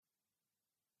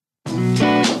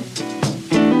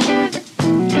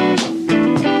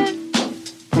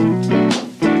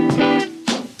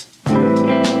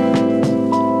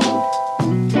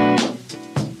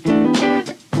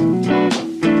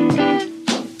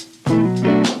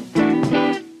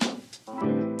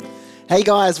Hey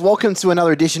guys, welcome to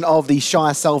another edition of the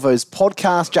Shire Salvos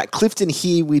Podcast. Jack Clifton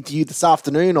here with you this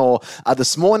afternoon or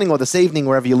this morning or this evening,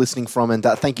 wherever you're listening from. And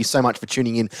thank you so much for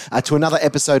tuning in to another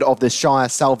episode of the Shire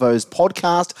Salvos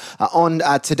Podcast. On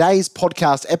today's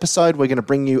podcast episode, we're going to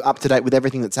bring you up to date with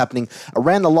everything that's happening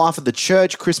around the life of the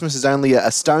church. Christmas is only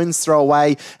a stone's throw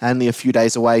away, only a few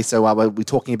days away. So we'll be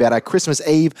talking about our Christmas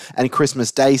Eve and Christmas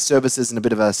Day services and a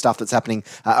bit of stuff that's happening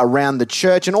around the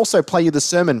church, and also play you the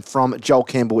sermon from Joel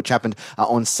Campbell, which happened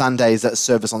on Sunday's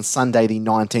service on Sunday, the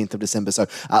 19th of December. So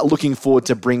looking forward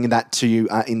to bringing that to you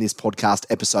in this podcast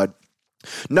episode.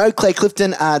 No Claire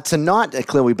Clifton tonight.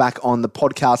 Claire will be back on the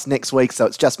podcast next week, so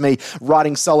it's just me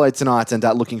writing solo tonight and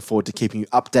looking forward to keeping you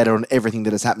updated on everything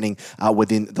that is happening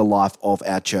within the life of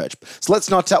our church. So let's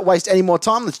not waste any more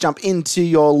time. Let's jump into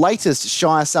your latest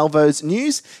Shire Salvos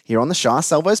news here on the Shire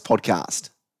Salvos Podcast.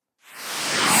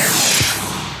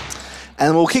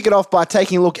 And we'll kick it off by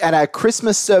taking a look at our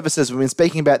Christmas services. We've been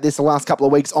speaking about this the last couple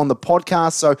of weeks on the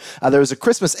podcast. So there is a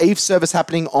Christmas Eve service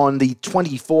happening on the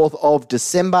 24th of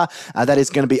December. That is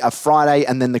going to be a Friday.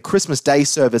 And then the Christmas Day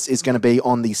service is going to be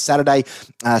on the Saturday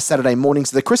morning.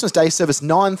 So the Christmas Day service,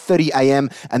 9:30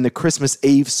 a.m. and the Christmas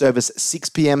Eve service, 6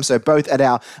 p.m. So both at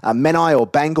our Menai or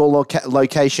Bangor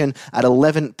location at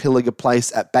 11 Pilliga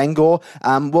Place at Bangor.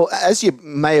 Well, as you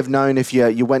may have known if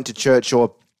you went to church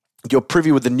or you're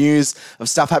privy with the news of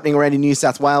stuff happening around in New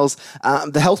South Wales.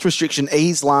 The health restriction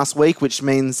eased last week, which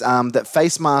means that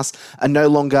face masks are no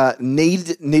longer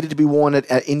needed to be worn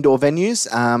at indoor venues.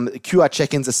 QR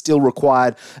check-ins are still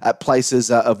required at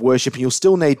places of worship, and you'll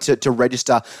still need to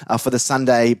register for the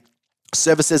Sunday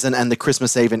services and the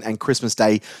Christmas Eve and Christmas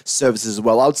Day services as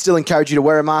well. I would still encourage you to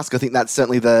wear a mask. I think that's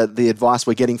certainly the advice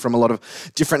we're getting from a lot of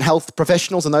different health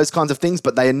professionals and those kinds of things,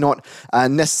 but they are not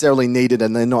necessarily needed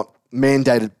and they're not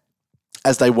mandated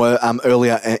as they were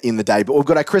earlier in the day. But we've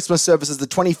got our Christmas services the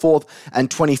 24th and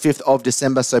 25th of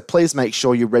December, so please make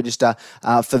sure you register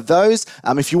for those.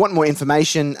 If you want more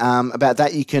information about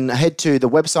that, you can head to the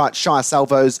website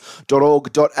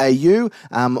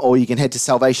shiresalvos.org.au, or you can head to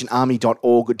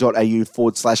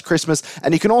salvationarmy.org.au/Christmas.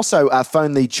 And you can also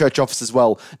phone the church office as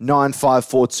well,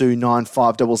 9542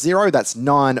 9500. That's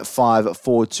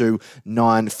 9542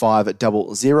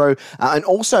 9500. And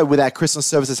also with our Christmas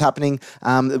services happening,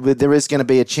 there is going to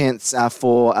be a chance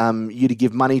for you to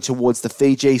give money towards the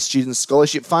Fiji Student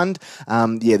Scholarship Fund.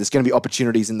 There's going to be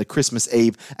opportunities in the Christmas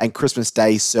Eve and Christmas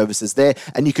Day services there.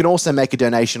 And you can also make a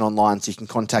donation online, so you can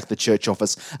contact the church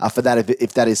office for that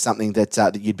if that is something that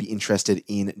you'd be interested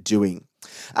in doing.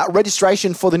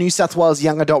 Registration for the New South Wales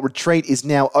Young Adult Retreat is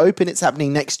now open. It's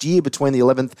happening next year between the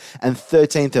 11th and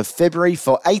 13th of February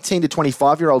for 18 to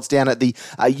 25-year-olds down at the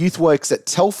Youth Works at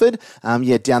Telford.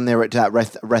 Down there at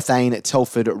Rathane at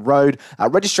Telford Road.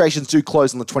 Registrations do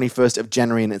close on the 21st of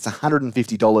January, and it's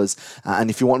 $150. And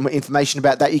if you want more information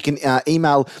about that, you can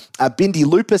email Bindi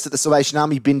Lupus at the Salvation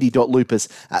Army,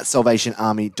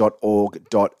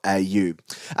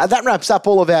 bindi.lupus@salvationarmy.org.au. That wraps up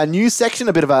all of our news section,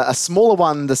 a bit of a smaller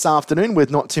one this afternoon with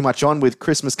not too much on with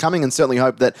Christmas coming, and certainly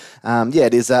hope that,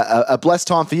 it is a blessed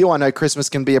time for you. I know Christmas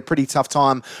can be a pretty tough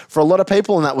time for a lot of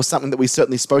people, and that was something that we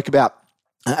certainly spoke about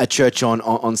at church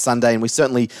on Sunday, and we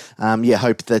certainly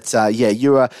hope that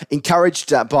you are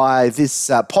encouraged by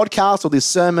this podcast or this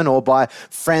sermon, or by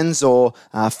friends or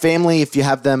family if you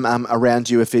have them around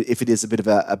you, if it is a bit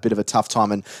of a tough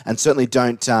time, and certainly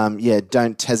don't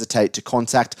hesitate to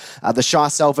contact the Shire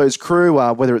Salvos crew,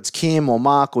 whether it's Kim or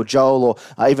Mark or Joel or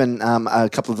even a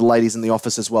couple of the ladies in the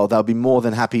office as well. They'll be more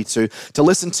than happy to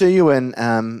listen to you and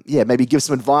maybe give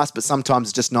some advice, but sometimes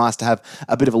it's just nice to have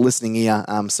a bit of a listening ear,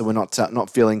 so we're not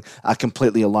feeling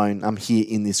completely alone here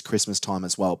in this Christmas time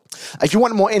as well. If you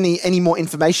want any more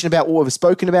information about what we've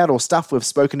spoken about or stuff we've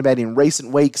spoken about in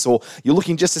recent weeks, or you're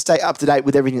looking just to stay up to date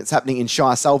with everything that's happening in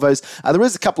Shire Salvos, there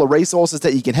is a couple of resources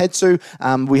that you can head to.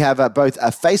 We have both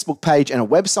a Facebook page and a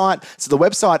website. So the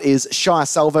website is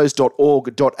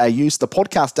shiresalvos.org.au. So the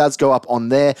podcast does go up on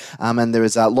there, and there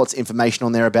is lots of information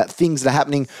on there about things that are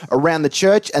happening around the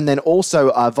church, and then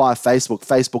also via Facebook,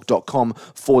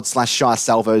 facebook.com/Shire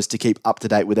Salvos to keep up to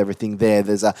date with everything there.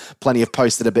 There's plenty of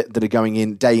posts that are going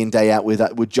in, day out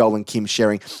with Joel and Kim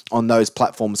sharing on those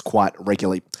platforms quite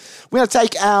regularly. We're going to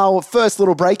take our first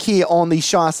little break here on the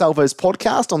Shire Salvos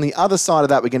podcast. On the other side of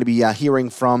that, we're going to be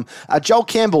hearing from Joel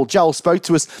Campbell. Joel spoke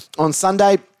to us on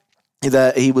Sunday.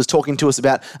 He was talking to us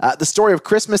about the story of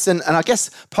Christmas and I guess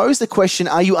posed the question,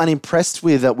 are you unimpressed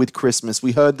with Christmas?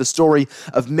 We heard the story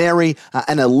of Mary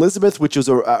and Elizabeth, which was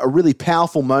a really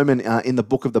powerful moment in the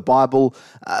book of the Bible.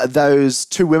 Those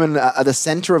two women are the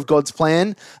center of God's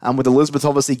plan, with Elizabeth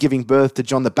obviously giving birth to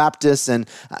John the Baptist and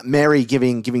Mary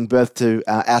giving birth to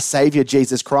our Savior,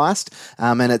 Jesus Christ.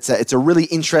 And it's a really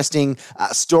interesting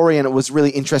story, and it was really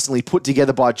interestingly put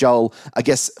together by Joel, I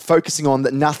guess, focusing on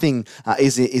that nothing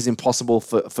is impossible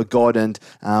for God, and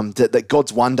that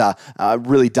God's wonder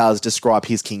really does describe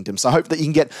his kingdom. So I hope that you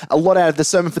can get a lot out of the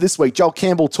sermon for this week. Joel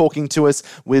Campbell talking to us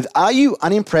with, are you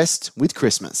unimpressed with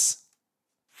Christmas?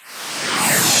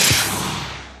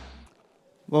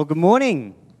 Well, good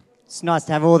morning. It's nice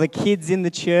to have all the kids in the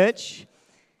church.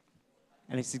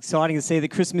 And it's exciting to see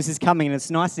that Christmas is coming, and it's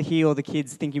nice to hear all the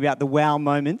kids thinking about the wow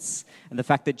moments and the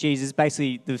fact that Jesus,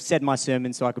 basically, they've said my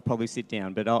sermon, so I could probably sit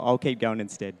down, but I'll keep going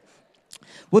instead.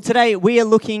 Well, today we are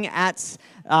looking at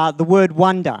the word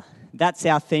wonder. That's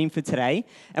our theme for today.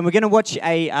 And we're going to watch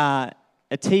a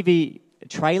TV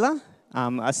trailer,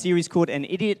 a series called An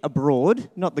Idiot Abroad.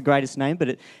 Not the greatest name,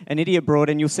 but An Idiot Abroad,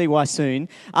 and you'll see why soon.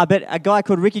 But a guy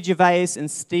called Ricky Gervais and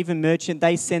Stephen Merchant,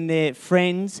 they send their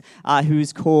friends,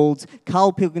 who's called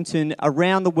Carl Pilkington,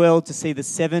 around the world to see the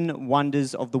 7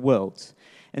 wonders of the world.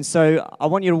 And so I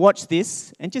want you to watch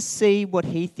this and just see what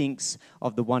he thinks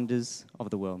of the wonders of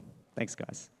the world. Thanks,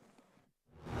 guys.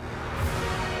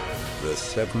 The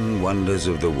 7 wonders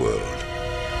of the world.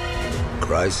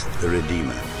 Christ the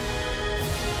Redeemer.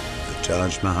 The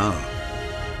Taj Mahal.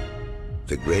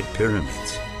 The Great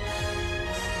Pyramids.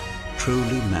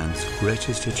 Truly man's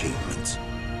greatest achievements.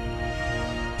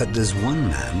 But there's one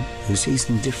man who sees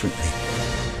them differently.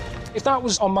 If that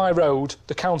was on my road,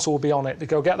 the council would be on it. They'd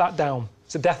go, get that down.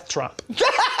 It's a death trap.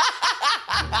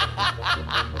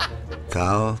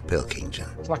 Carl Pilkington.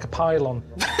 It's like a pylon.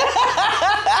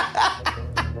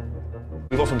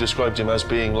 We've often described him as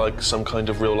being like some kind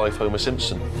of real-life Homer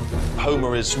Simpson.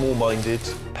 Homer is small-minded,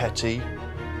 petty,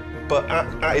 but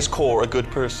at his core, a good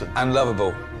person. And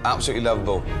lovable. Absolutely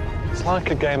lovable. It's like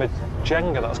a game of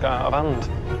Jenga that's got out of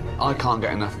hand. I can't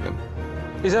get enough of him.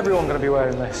 Is everyone going to be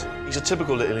wearing this? He's a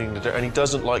typical little Englander, and he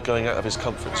doesn't like going out of his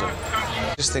comfort zone.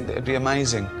 I just think that it'd be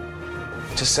amazing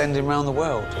to send him around the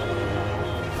world.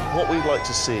 What we'd like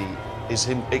to see is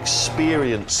him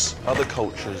experience other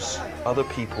cultures, other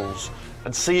peoples,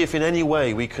 and see if in any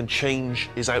way we can change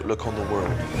his outlook on the world.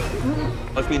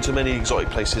 I've been to many exotic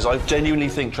places. I genuinely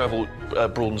think travel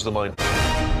broadens the mind.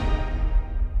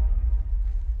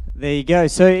 There you go.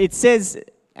 So it says,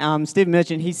 Stephen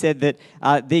Merchant, he said that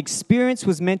the experience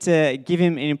was meant to give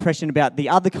him an impression about the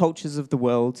other cultures of the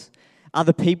world,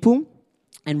 other people,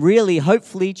 and really,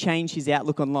 hopefully, change his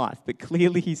outlook on life. But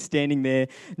clearly, he's standing there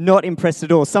not impressed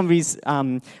at all. Some of his,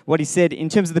 what he said, in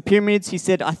terms of the pyramids, he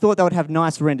said, I thought they would have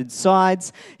nice rendered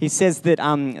sides. He says that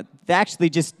they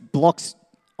actually just blocks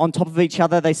on top of each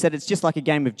other. They said it's just like a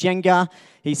game of Jenga.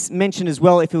 He mentioned as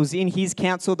well, if it was in his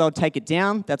council, they would take it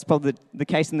down. That's probably the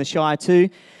case in the Shire too.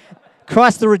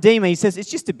 Christ the Redeemer, he says, it's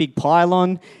just a big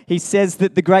pylon. He says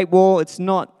that the Great Wall, it's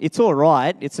all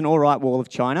right. It's an all right wall of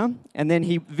China. And then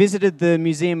he visited the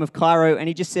Museum of Cairo, and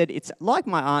he just said, it's like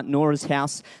my Aunt Nora's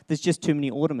house. There's just too many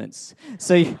ornaments.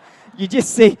 So you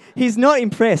just see, he's not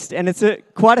impressed. And it's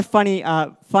quite a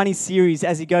funny series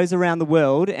as he goes around the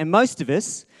world. And most of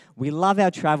us, we love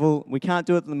our travel. We can't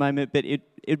do it at the moment, but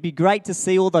it'd be great to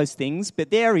see all those things.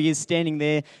 But there he is standing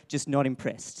there, just not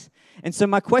impressed. And so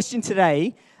my question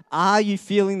today, are you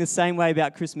feeling the same way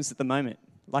about Christmas at the moment?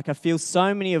 Like I feel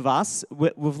so many of us,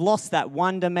 we've lost that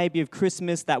wonder maybe of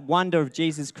Christmas, that wonder of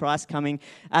Jesus Christ coming,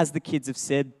 as the kids have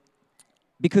said,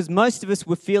 because most of us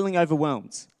were feeling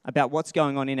overwhelmed about what's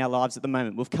going on in our lives at the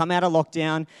moment. We've come out of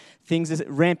lockdown, things are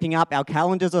ramping up, our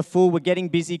calendars are full, we're getting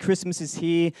busy, Christmas is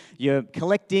here, you're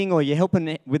collecting or you're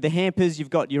helping with the hampers, you've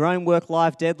got your own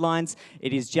work-life deadlines,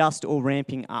 it is just all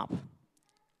ramping up.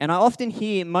 And I often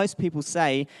hear most people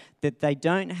say that they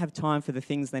don't have time for the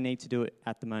things they need to do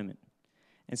at the moment.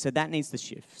 And so that needs to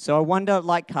shift. So I wonder,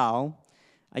 like Carl,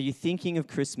 are you thinking of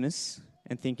Christmas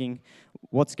and thinking,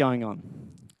 what's going on?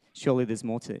 Surely there's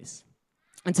more to this.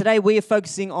 And today we are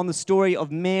focusing on the story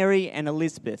of Mary and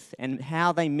Elizabeth and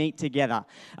how they meet together.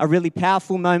 A really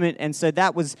powerful moment. And so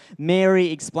that was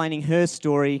Mary explaining her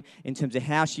story in terms of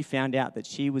how she found out that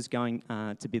she was going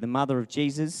to be the mother of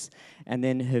Jesus, and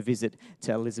then her visit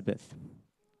to Elizabeth.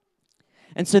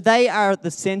 And so they are at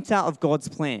the center of God's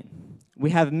plan.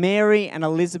 We have Mary and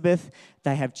Elizabeth.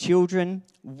 They have children,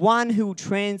 one who will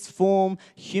transform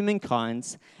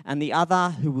humankind and the other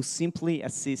who will simply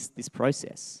assist this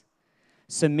process.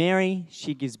 So Mary,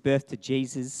 she gives birth to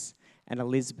Jesus, and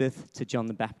Elizabeth to John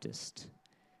the Baptist.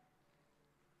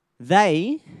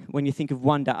 They, when you think of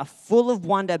wonder, are full of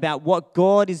wonder about what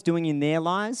God is doing in their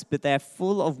lives, but they are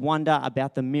full of wonder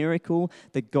about the miracle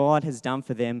that God has done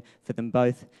for them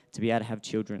both to be able to have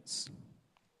children.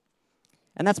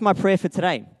 And that's my prayer for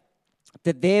today,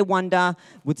 that their wonder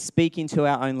would speak into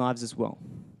our own lives as well.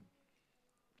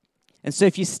 And so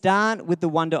if you start with the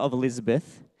wonder of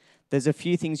Elizabeth, there's a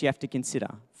few things you have to consider.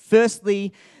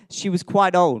 Firstly, she was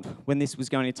quite old when this was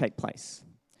going to take place.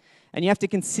 And you have to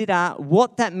consider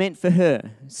what that meant for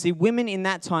her. See, women in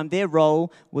that time, their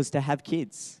role was to have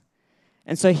kids.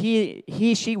 And so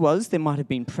here she was. There might have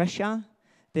been pressure.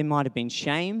 There might have been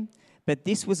shame. But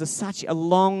this was such a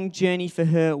long journey for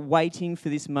her, waiting for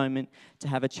this moment to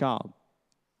have a child.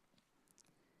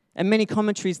 And many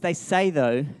commentaries, they say,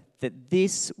 though, that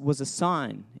this was a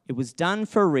sign. It was done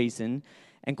for a reason,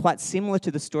 and quite similar to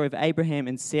the story of Abraham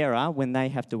and Sarah when they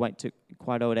have to wait to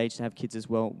quite old age to have kids as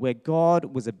well, where God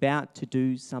was about to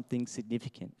do something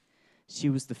significant. She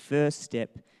was the first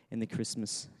step in the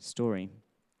Christmas story.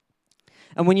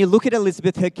 And when you look at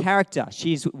Elizabeth, her character,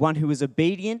 she's one who is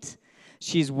obedient,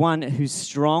 she's one who's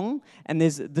strong, and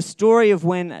there's the story of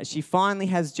when she finally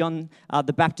has John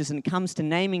the Baptist and it comes to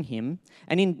naming him,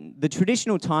 and in the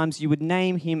traditional times you would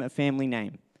name him a family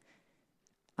name.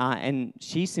 And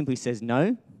she simply says,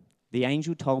 no, the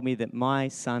angel told me that my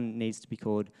son needs to be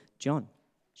called John.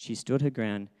 She stood her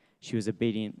ground. She was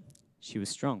obedient. She was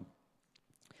strong.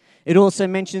 It also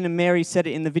mentioned, and Mary said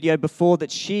it in the video before,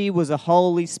 that she was a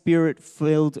Holy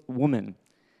Spirit-filled woman.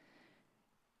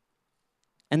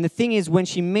 And the thing is, when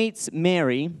she meets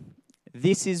Mary,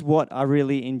 this is what I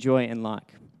really enjoy and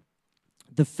like.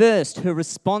 The first, her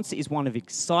response is one of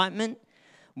excitement,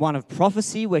 one of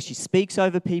prophecy, where she speaks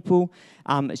over people.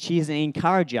 She is an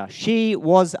encourager. She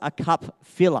was a cup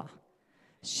filler.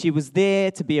 She was there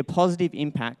to be a positive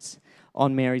impact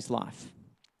on Mary's life.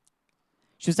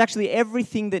 She was actually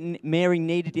everything that Mary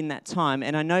needed in that time.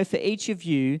 And I know for each of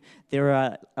you, there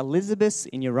are Elizabeths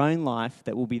in your own life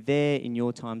that will be there in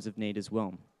your times of need as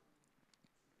well.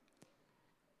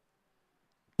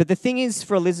 But the thing is,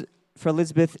 for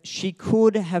Elizabeth, she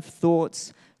could have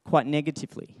thought quite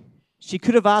negatively. She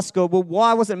could have asked God, well,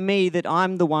 why was it me that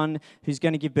I'm the one who's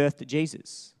going to give birth to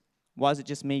Jesus? Why is it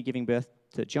just me giving birth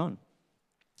to John?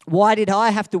 Why did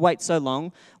I have to wait so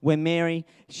long when Mary,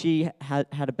 she had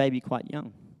a baby quite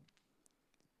young?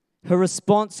 Her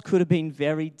response could have been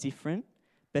very different,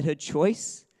 but her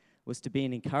choice was to be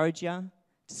an encourager,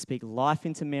 to speak life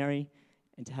into Mary,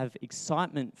 and to have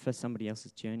excitement for somebody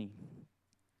else's journey.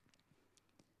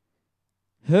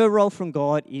 Her role from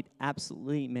God, it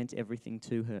absolutely meant everything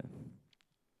to her.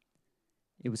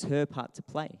 It was her part to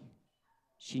play.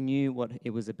 She knew what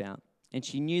it was about. And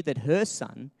she knew that her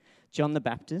son, John the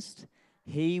Baptist,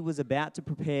 he was about to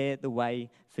prepare the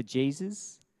way for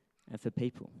Jesus and for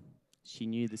people. She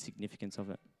knew the significance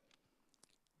of it.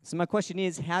 So my question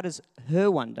is, how does her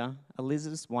wonder,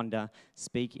 Elizabeth's wonder,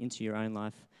 speak into your own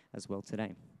life as well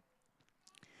today?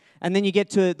 And then you get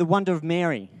to the wonder of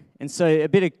Mary. And so a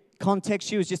bit of context,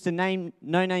 she was just a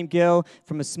no-name girl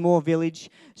from a small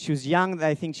village. She was young.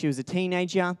 They think she was a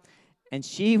teenager. And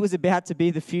she was about to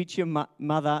be the future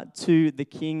mother to the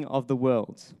King of the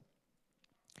world.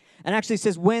 And actually it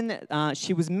says when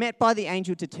she was met by the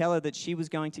angel to tell her that she was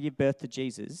going to give birth to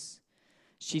Jesus,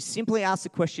 she simply asked the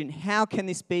question, how can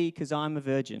this be because I'm a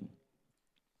virgin?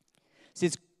 So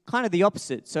it's kind of the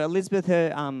opposite. So Elizabeth,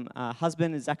 her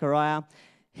husband, Zechariah,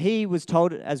 he was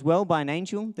told as well by an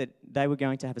angel that they were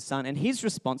going to have a son. And his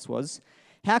response was,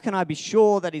 how can I be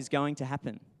sure that is going to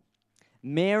happen?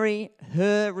 Mary,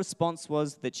 her response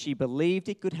was that she believed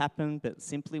it could happen, but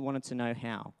simply wanted to know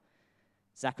how.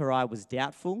 Zechariah was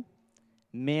doubtful.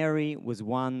 Mary was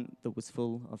one that was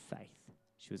full of faith.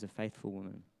 She was a faithful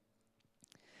woman.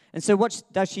 And so what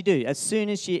does she do? As soon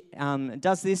as she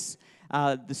does this,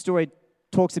 the story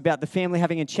talks about the family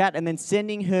having a chat and then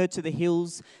sending her to the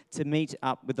hills to meet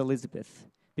up with Elizabeth,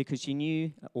 because she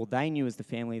knew, or they knew as the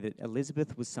family, that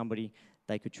Elizabeth was somebody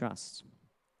they could trust.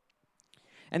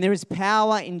 And there is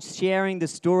power in sharing the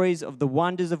stories of the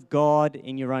wonders of God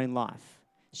in your own life,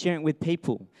 sharing it with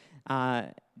people,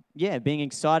 being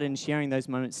excited and sharing those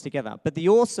moments together. But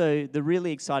the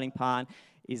really exciting part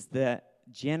is the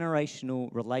generational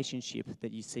relationship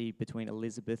that you see between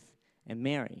Elizabeth and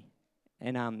Mary.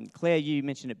 And Claire, you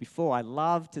mentioned it before. I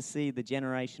love to see the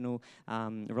generational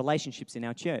relationships in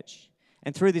our church.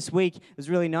 And through this week, it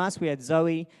was really nice. We had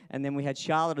Zoe, and then we had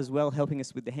Charlotte as well helping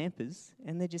us with the hampers.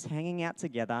 And they're just hanging out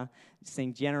together,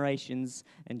 seeing generations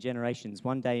and generations.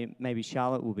 One day, maybe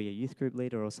Charlotte will be a youth group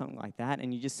leader or something like that.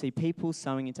 And you just see people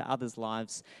sowing into others'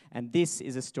 lives. And this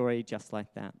is a story just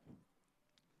like that.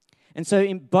 And so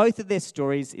in both of their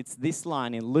stories, it's this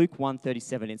line in Luke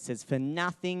 1:37. It says, "For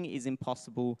nothing is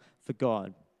impossible for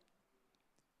God."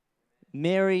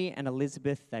 Mary and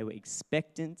Elizabeth, they were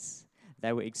expectant.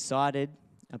 They were excited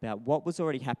about what was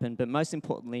already happened, but most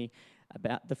importantly,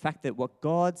 about the fact that what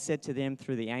God said to them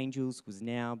through the angels was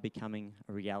now becoming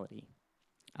a reality.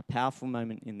 A powerful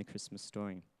moment in the Christmas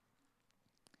story.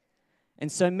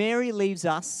 And so Mary leaves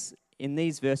us in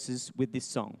these verses with this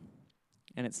song.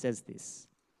 And it says this: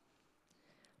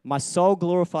 "My soul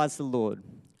glorifies the Lord.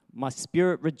 My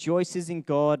spirit rejoices in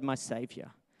God, my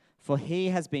Saviour. For he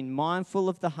has been mindful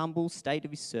of the humble state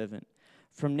of his servant.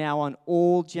 From now on,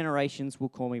 all generations will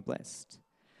call me blessed.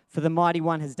 For the Mighty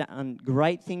One has done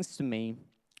great things to me.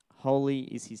 Holy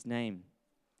is his name.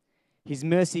 His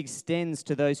mercy extends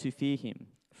to those who fear him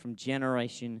from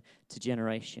generation to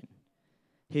generation.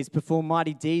 He has performed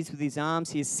mighty deeds with his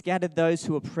arms. He has scattered those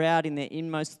who are proud in their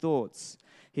inmost thoughts.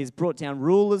 He has brought down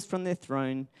rulers from their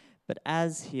throne, but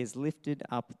as he has lifted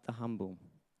up the humble.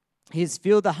 He has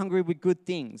filled the hungry with good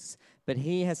things, but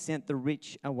he has sent the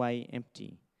rich away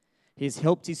empty. He has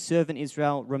helped his servant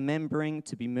Israel, remembering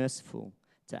to be merciful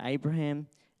to Abraham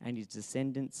and his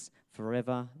descendants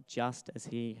forever, just as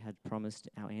he had promised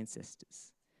our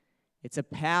ancestors." It's a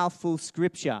powerful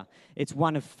scripture. It's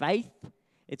one of faith.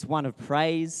 It's one of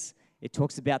praise. It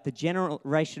talks about the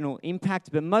generational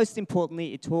impact, but most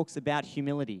importantly, it talks about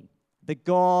humility. That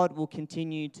God will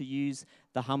continue to use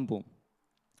the humble,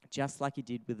 just like he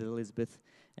did with Elizabeth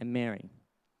and Mary.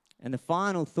 And the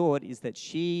final thought is that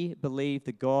she believed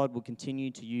that God will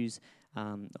continue to use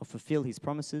or fulfill his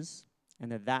promises,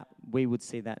 and that we would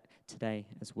see that today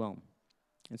as well.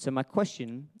 And so my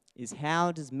question is,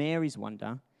 how does Mary's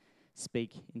wonder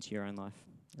speak into your own life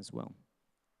as well?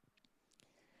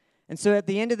 And so at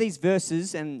the end of these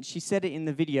verses, and she said it in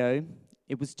the video,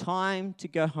 it was time to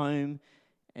go home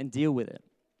and deal with it.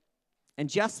 And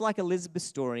just like Elizabeth's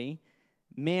story,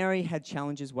 Mary had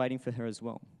challenges waiting for her as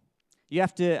well. You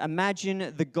have to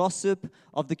imagine the gossip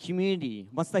of the community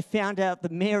once they found out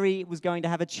that Mary was going to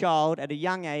have a child at a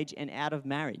young age and out of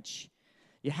marriage.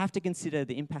 You have to consider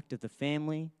the impact of the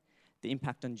family, the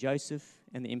impact on Joseph,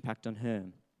 and the impact on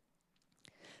her.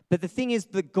 But the thing is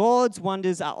that God's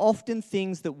wonders are often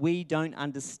things that we don't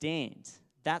understand.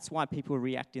 That's why people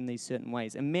react in these certain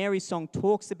ways. And Mary's song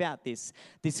talks about this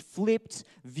flipped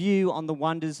view on the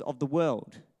wonders of the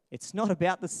world. It's not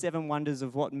about the 7 wonders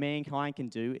of what mankind can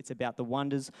do. It's about the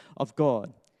wonders of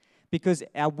God. Because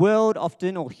our world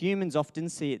often, or humans often,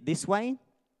 see it this way,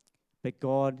 but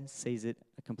God sees it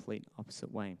a complete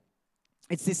opposite way.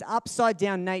 It's this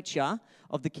upside-down nature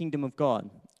of the kingdom of God.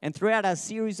 And throughout our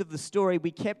series of the story,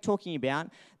 we kept talking about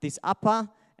this upper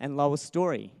and lower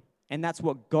story. And that's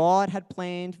what God had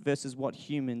planned versus what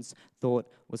humans thought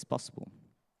was possible.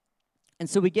 And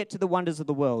so we get to the wonders of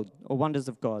the world, or wonders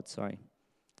of God, sorry.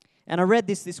 And I read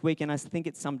this week, and I think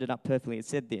it summed it up perfectly. It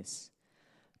said this: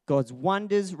 God's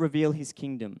wonders reveal his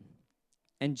kingdom.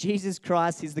 And Jesus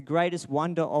Christ is the greatest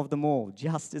wonder of them all,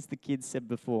 just as the kids said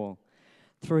before.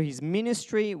 Through his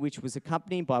ministry, which was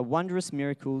accompanied by wondrous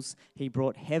miracles, he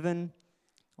brought heaven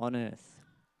on earth.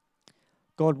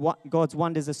 God's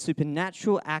wonders are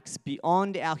supernatural acts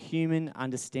beyond our human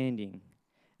understanding.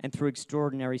 And through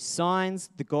extraordinary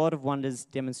signs, the God of wonders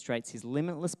demonstrates his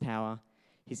limitless power,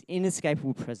 his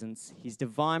inescapable presence, his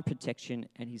divine protection,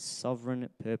 and his sovereign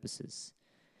purposes.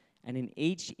 And in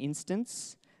each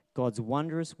instance, God's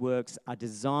wondrous works are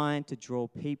designed to draw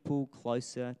people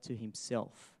closer to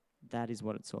himself. That is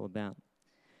what it's all about.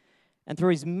 And through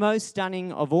his most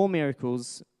stunning of all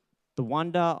miracles, the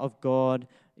wonder of God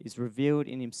is revealed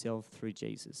in himself through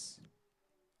Jesus.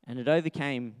 And it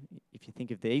overcame, if you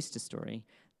think of the Easter story,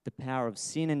 the power of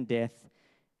sin and death,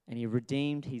 and he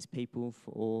redeemed his people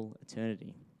for all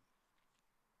eternity.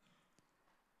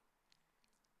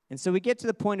 And so we get to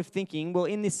the point of thinking, well,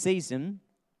 in this season,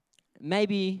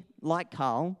 maybe like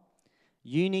Carl,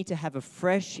 you need to have a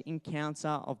fresh encounter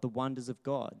of the wonders of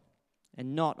God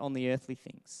and not on the earthly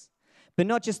things. But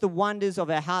not just the wonders of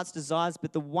our heart's desires,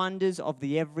 but the wonders of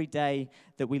the everyday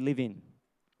that we live in.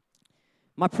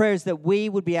 My prayer is that we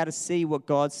would be able to see what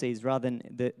God sees rather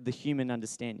than the human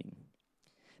understanding.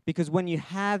 Because when you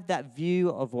have that view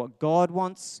of what God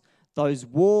wants, those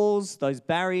walls, those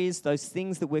barriers, those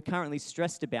things that we're currently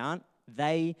stressed about,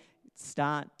 they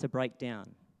start to break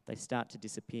down. They start to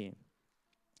disappear.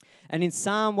 And in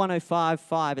Psalm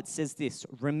 105:5, it says this: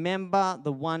 "Remember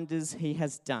the wonders he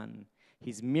has done,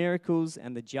 his miracles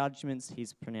and the judgments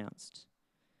he's pronounced."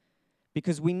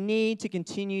 Because we need to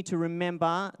continue to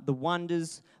remember the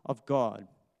wonders of God.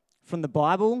 From the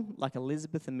Bible, like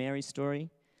Elizabeth and Mary's story,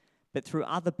 but through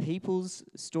other people's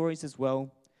stories as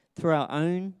well, through our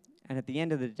own and at the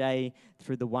end of the day,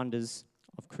 through the wonders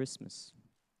of Christmas.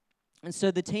 And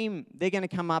so the team, they're going to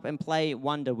come up and play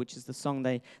Wonder, which is the song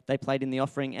they played in the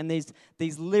offering. And there's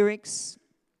these lyrics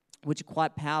which are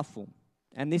quite powerful.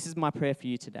 And this is my prayer for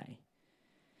you today.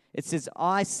 It says,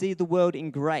 I see the world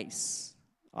in grace.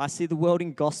 I see the world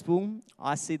in gospel.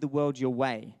 I see the world your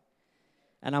way.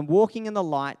 And I'm walking in the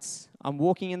lights. I'm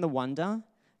walking in the wonder.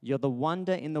 You're the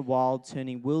wonder in the wild,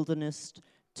 turning wilderness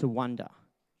to wonder.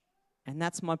 And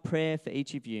that's my prayer for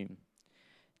each of you,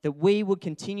 that we would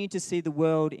continue to see the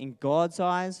world in God's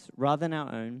eyes rather than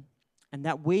our own, and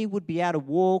that we would be able to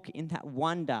walk in that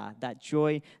wonder, that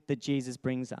joy that Jesus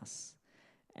brings us.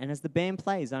 And as the band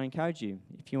plays, I encourage you,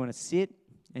 if you want to sit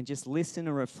and just listen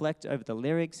and reflect over the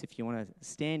lyrics, if you want to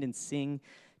stand and sing,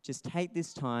 just take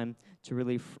this time to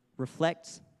really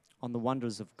reflect on the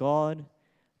wonders of God,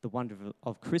 the wonder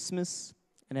of Christmas,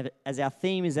 and as our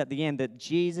theme is at the end, that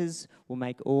Jesus will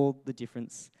make all the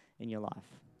difference in your life.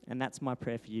 And that's my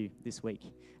prayer for you this week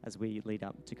as we lead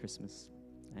up to Christmas.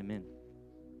 Amen.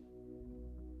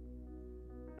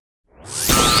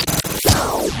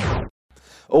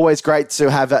 Always great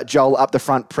to have Joel up the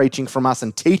front preaching from us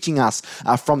and teaching us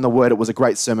from the Word. It was a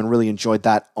great sermon. Really enjoyed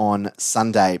that on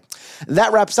Sunday.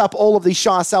 That wraps up all of the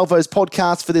Shire Salvos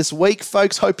podcasts for this week,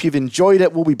 folks. Hope you've enjoyed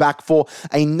it. We'll be back for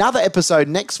another episode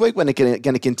next week. We're going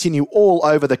to continue all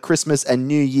over the Christmas and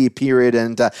New Year period.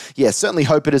 And certainly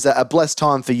hope it is a blessed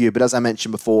time for you. But as I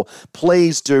mentioned before,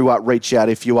 please do reach out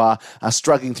if you are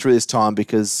struggling through this time,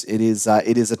 because it is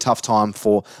a tough time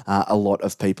for a lot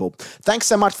of people. Thanks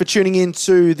so much for tuning in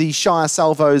to the Shire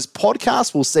Salvos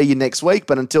podcast. We'll see you next week.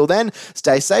 But until then,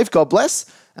 stay safe, God bless,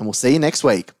 and we'll see you next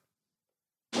week.